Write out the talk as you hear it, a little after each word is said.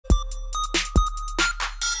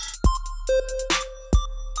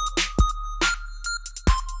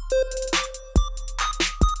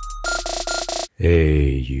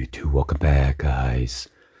Hey YouTube, welcome back guys.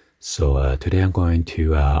 So today I'm going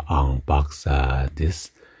to unbox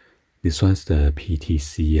this. This one's the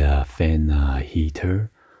PTC fan heater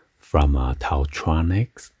from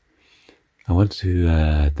TaoTronics. I want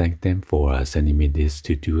to thank them for sending me this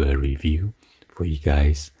to do a review for you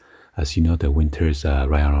guys. As you know, the winter's right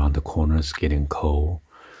around the corner, it's getting cold.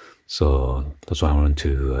 So that's why I want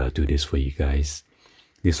to do this for you guys.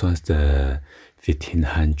 This one's the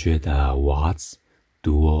 1500 watts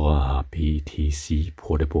dual PTC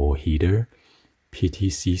portable heater.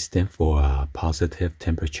 PTC stands for positive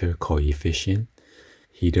temperature coefficient.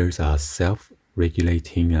 Heaters are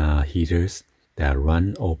self-regulating heaters that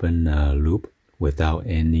run open loop without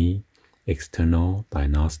any external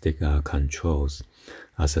diagnostic controls.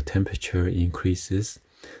 As the temperature increases,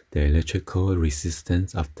 the electrical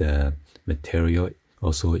resistance of the material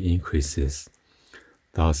also increases,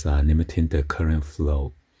 thus limiting the current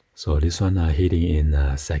flow. So this one heating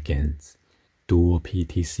in seconds. Dual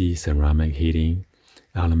PTC ceramic heating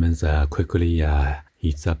elements quickly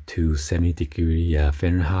heats up to 70 degrees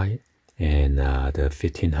Fahrenheit, and the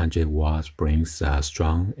 1500 watts brings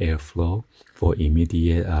strong airflow for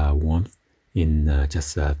immediate warmth in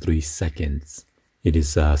just 3 seconds. It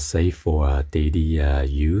is safe for daily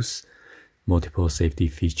use. Multiple safety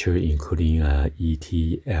features including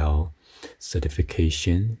ETL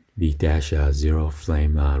certification, V-0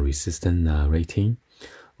 flame resistant rating,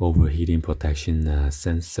 overheating protection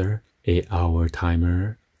sensor, 8-hour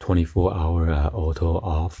timer, 24-hour auto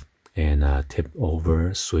off, and tip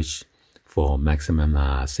over switch for maximum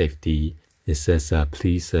safety. It says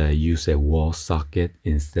please use a wall socket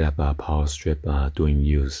instead of a power strip during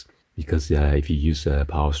use, because if you use a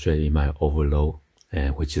power strip it might overload,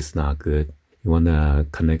 which is not good. You want to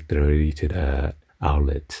connect directly to the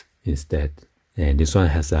outlet instead. And this one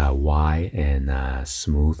has a wide and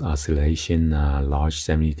smooth oscillation, large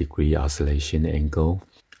 70-degree oscillation angle.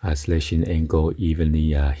 Oscillation angle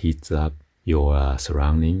evenly heats up your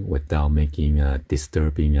surrounding without making a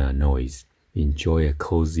disturbing noise. Enjoy a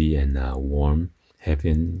cozy and warm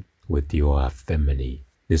haven with your family.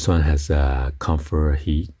 This one has a comfort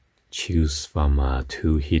heat. Choose from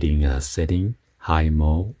 2 heating settings: high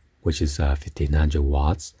mode, which is 1500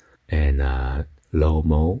 watts, and low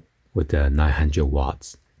mode with 900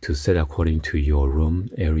 watts. To set according to your room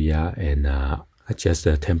area and adjust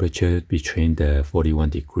the temperature between the 41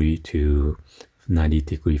 degree to 90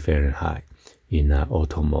 degree Fahrenheit in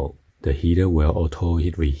auto mode. The heater will auto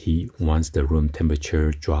reheat once the room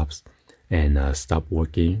temperature drops, and stop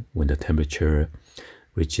working when the temperature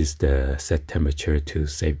reaches the set temperature to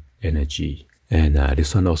save energy. And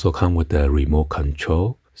this one also comes with the remote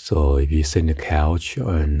control. So if you sit on the couch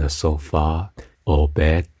or on the sofa or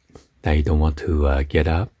bed that you don't want to get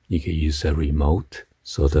up, you can use a remote.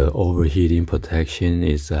 So the overheating protection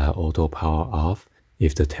is auto power off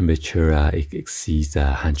if the temperature exceeds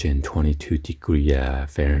 122 degrees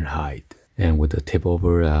Fahrenheit. And with the tip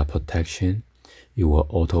over protection, it will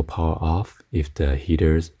auto power off if the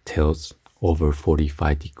heater tilts over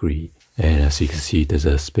 45 degrees. And as you can see, there's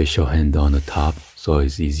a special handle on the top, so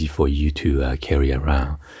it's easy for you to carry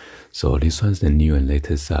around. So this one's the new and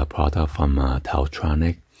latest product from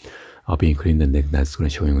TaoTronics. I'll be including the link that's going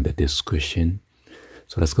to show you in the description.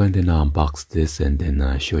 So let's go ahead and unbox this and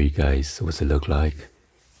then show you guys what it look like.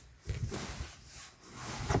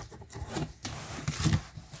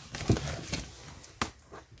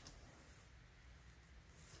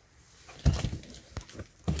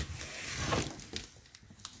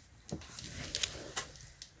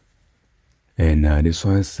 And this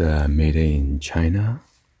one's made in China.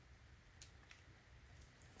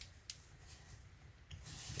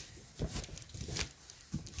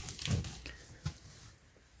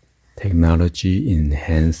 Technology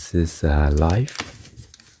enhances life.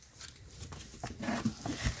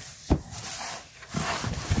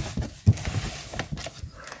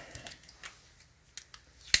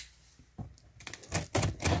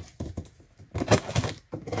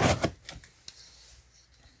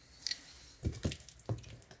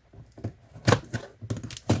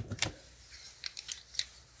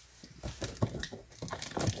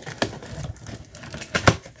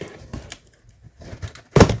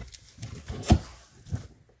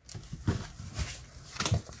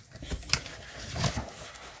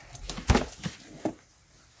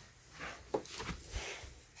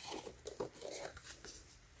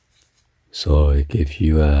 So it gives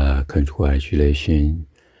you a congratulations.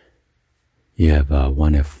 You have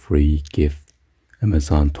won a free gift,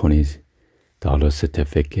 Amazon $20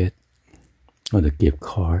 certificate or the gift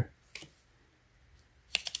card.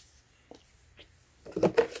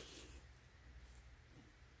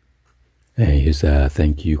 And here's a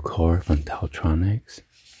thank you card from TaoTronics.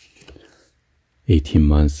 18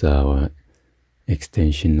 months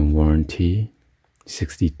extension warranty,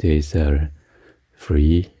 60 days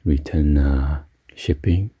free return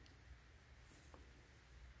shipping.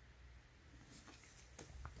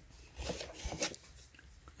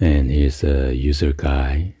 And here's a user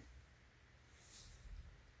guide.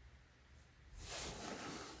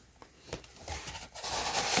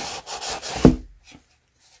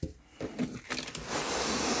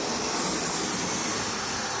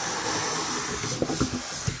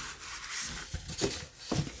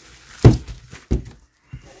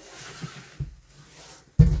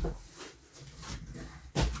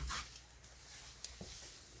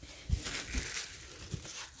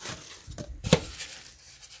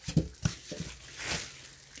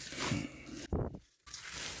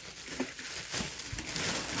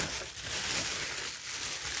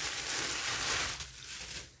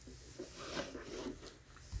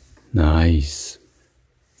 Nice.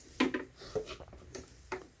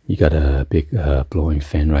 You got a big blowing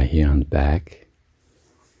fan right here on the back,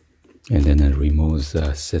 and then the remote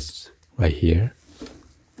sits right here.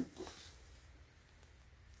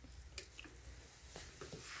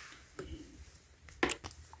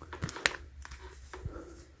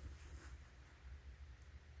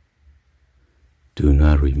 Do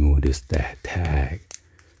not remove this tag.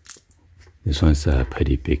 This one's a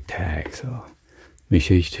pretty big tag, so make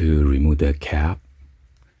sure to remove the cap.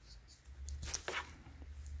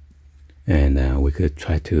 And we could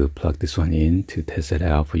try to plug this one in to test it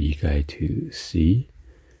out for you guys to see.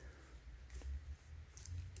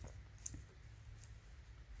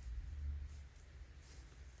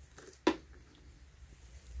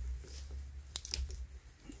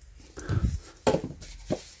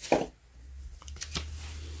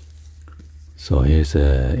 So here's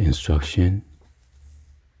an instruction.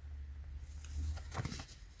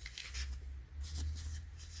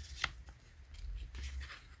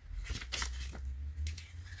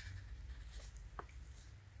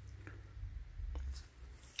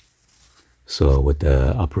 So with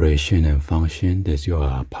the operation and function, there's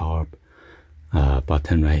your power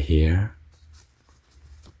button right here.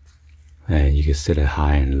 And you can set it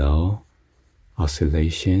high and low,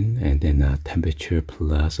 oscillation, and then temperature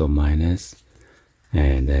plus or minus.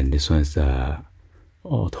 And then this one's the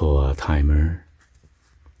auto timer.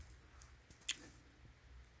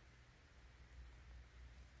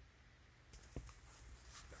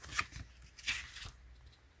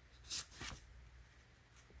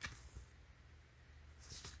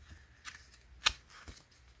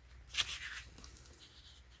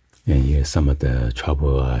 And here's some of the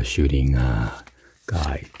troubleshooting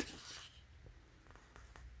guide.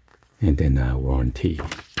 And then warranty.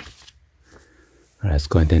 Alright, let's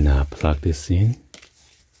go ahead and plug this in.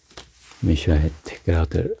 Make sure I take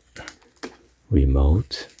out the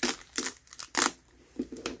remote.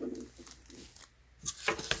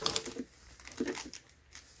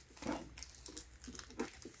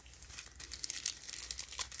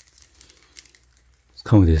 It's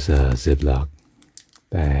come with this Ziploc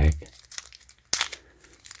bag.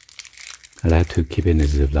 I like to keep it in a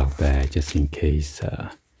Ziploc bag just in case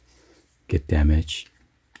get damaged.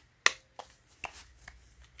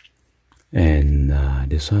 And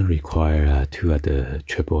this one requires 2 of the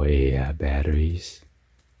AAA batteries.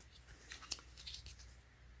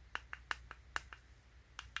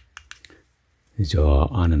 There's your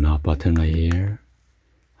on and off button right here,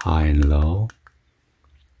 high and low,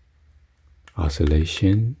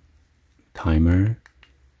 oscillation, timer,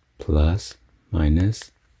 plus,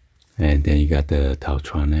 minus, and then you got the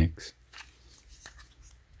TaoTronics.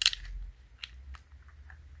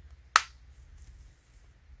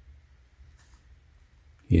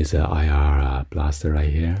 Here's an IR blaster right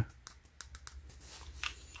here.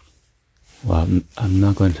 Well, I'm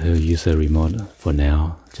not going to use a remote for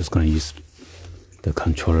now. Just going to use the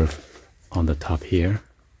controller on the top here.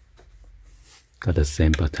 Got the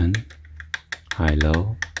same button, high,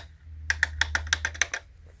 low.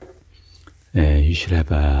 And you should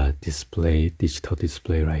have a display, digital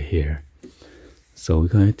display right here. So we're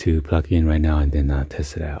going to plug in right now and then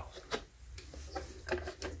test it out.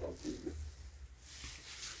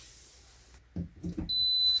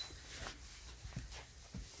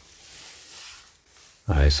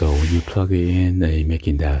 Alright, so when you plug it in, you're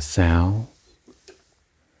making that sound.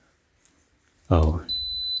 Oh,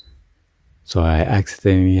 so I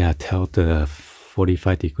accidentally tilted the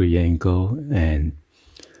 45-degree angle, and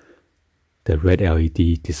the red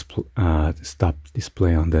LED stopped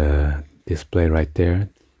display on the display right there.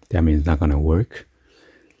 That means it's not going to work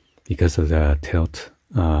because of the tilt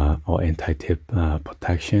or anti-tip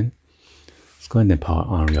protection. Let's go ahead and power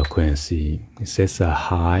on real quick and see. It says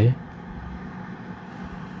high.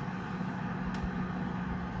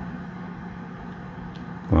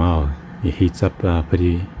 Wow, it heats up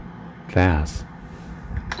pretty fast.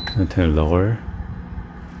 And turn lower.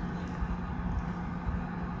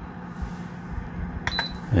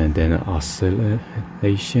 And then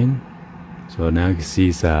oscillation. So now you can see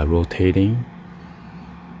it's rotating.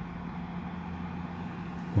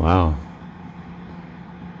 Wow.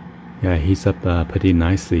 Yeah, it heats up pretty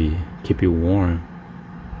nicely. Keep you warm.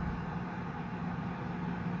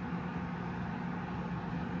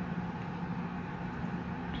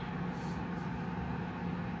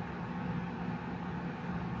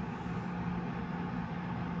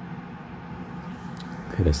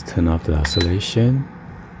 Okay, let's turn off the oscillation.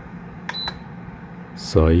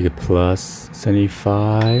 So you get plus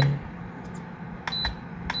 75.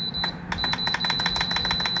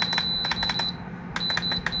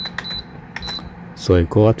 So it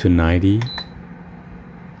go up to 90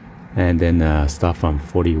 and then start from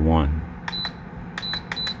 41.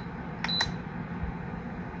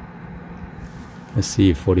 Let's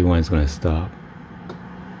see if 41 is going to stop.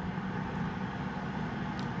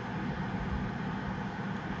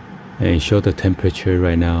 And show the temperature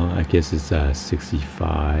right now. I guess it's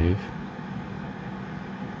 65.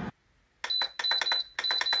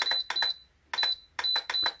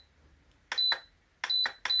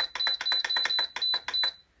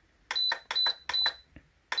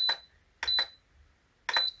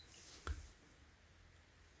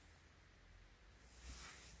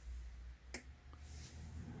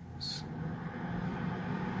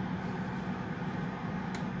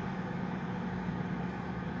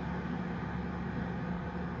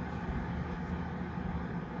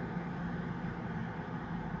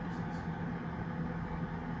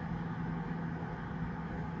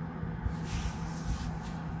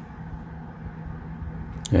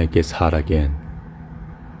 And it gets hot again.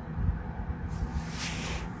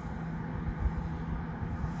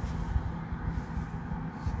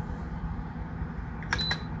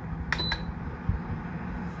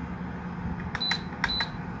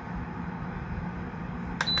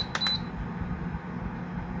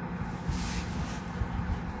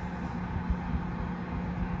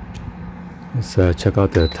 Let's check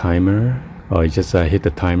out the timer. Oh, you just hit the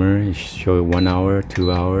timer. It shows 1 hour,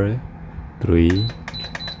 2 hours, 3,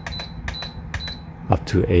 up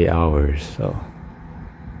to 8 hours. So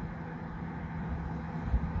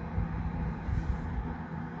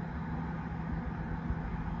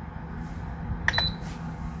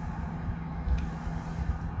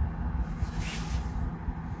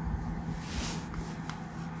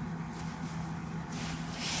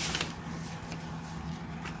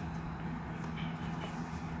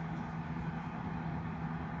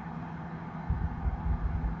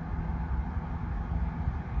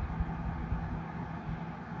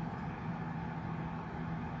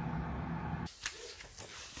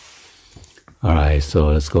alright, so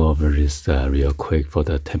let's go over this real quick for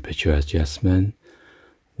the temperature adjustment.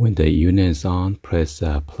 When the unit is on, press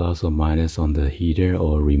plus or minus on the heater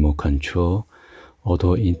or remote control.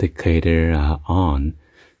 Auto indicator on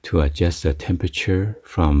to adjust the temperature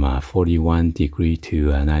from 41 degree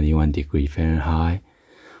to 91 degree Fahrenheit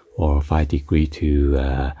or 5 degree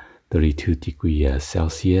to 32 degree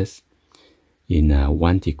Celsius in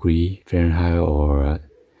 1 degree Fahrenheit or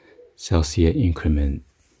Celsius increment.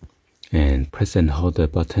 And press and hold the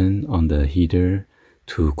button on the heater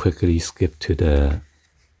to quickly skip to the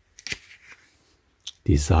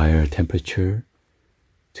desired temperature.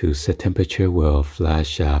 To set temperature, will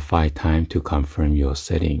flash 5 times to confirm your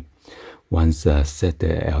setting. Once set,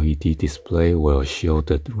 the LED display will show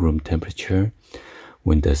the room temperature.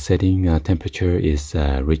 When the setting temperature is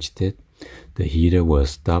reached, the heater will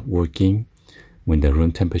stop working. When the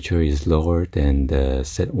room temperature is lower than the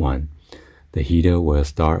set one, the heater will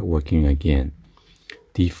start working again.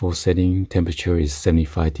 Default setting temperature is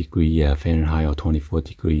 75 degree Fahrenheit or 24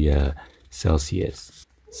 degree Celsius.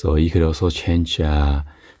 So you could also change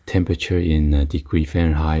temperature in degree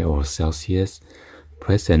Fahrenheit or Celsius.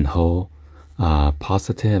 Press and hold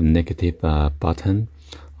positive and negative button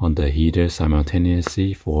on the heater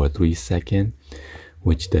simultaneously for 3 seconds,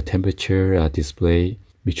 which the temperature display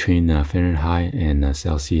between Fahrenheit and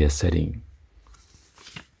Celsius setting.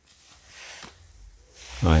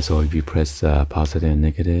 Alright, so if you press positive and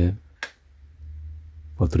negative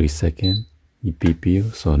for 3 seconds, it beep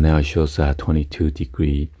you. So now it shows 22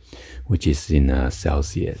 degree, which is in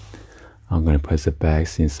Celsius. I'm going to press it back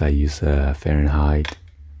since I use Fahrenheit.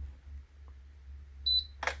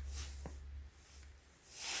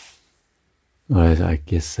 Alright, I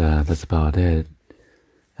guess that's about it.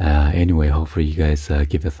 Anyway, hopefully you guys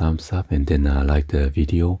give a thumbs up and then like the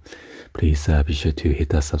video. Please be sure to hit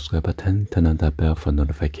the subscribe button, turn on the bell for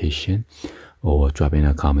notification, or drop in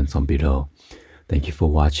a comments on below. Thank you for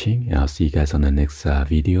watching, and I'll see you guys on the next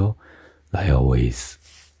video. Like always,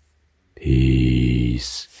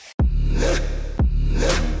 peace.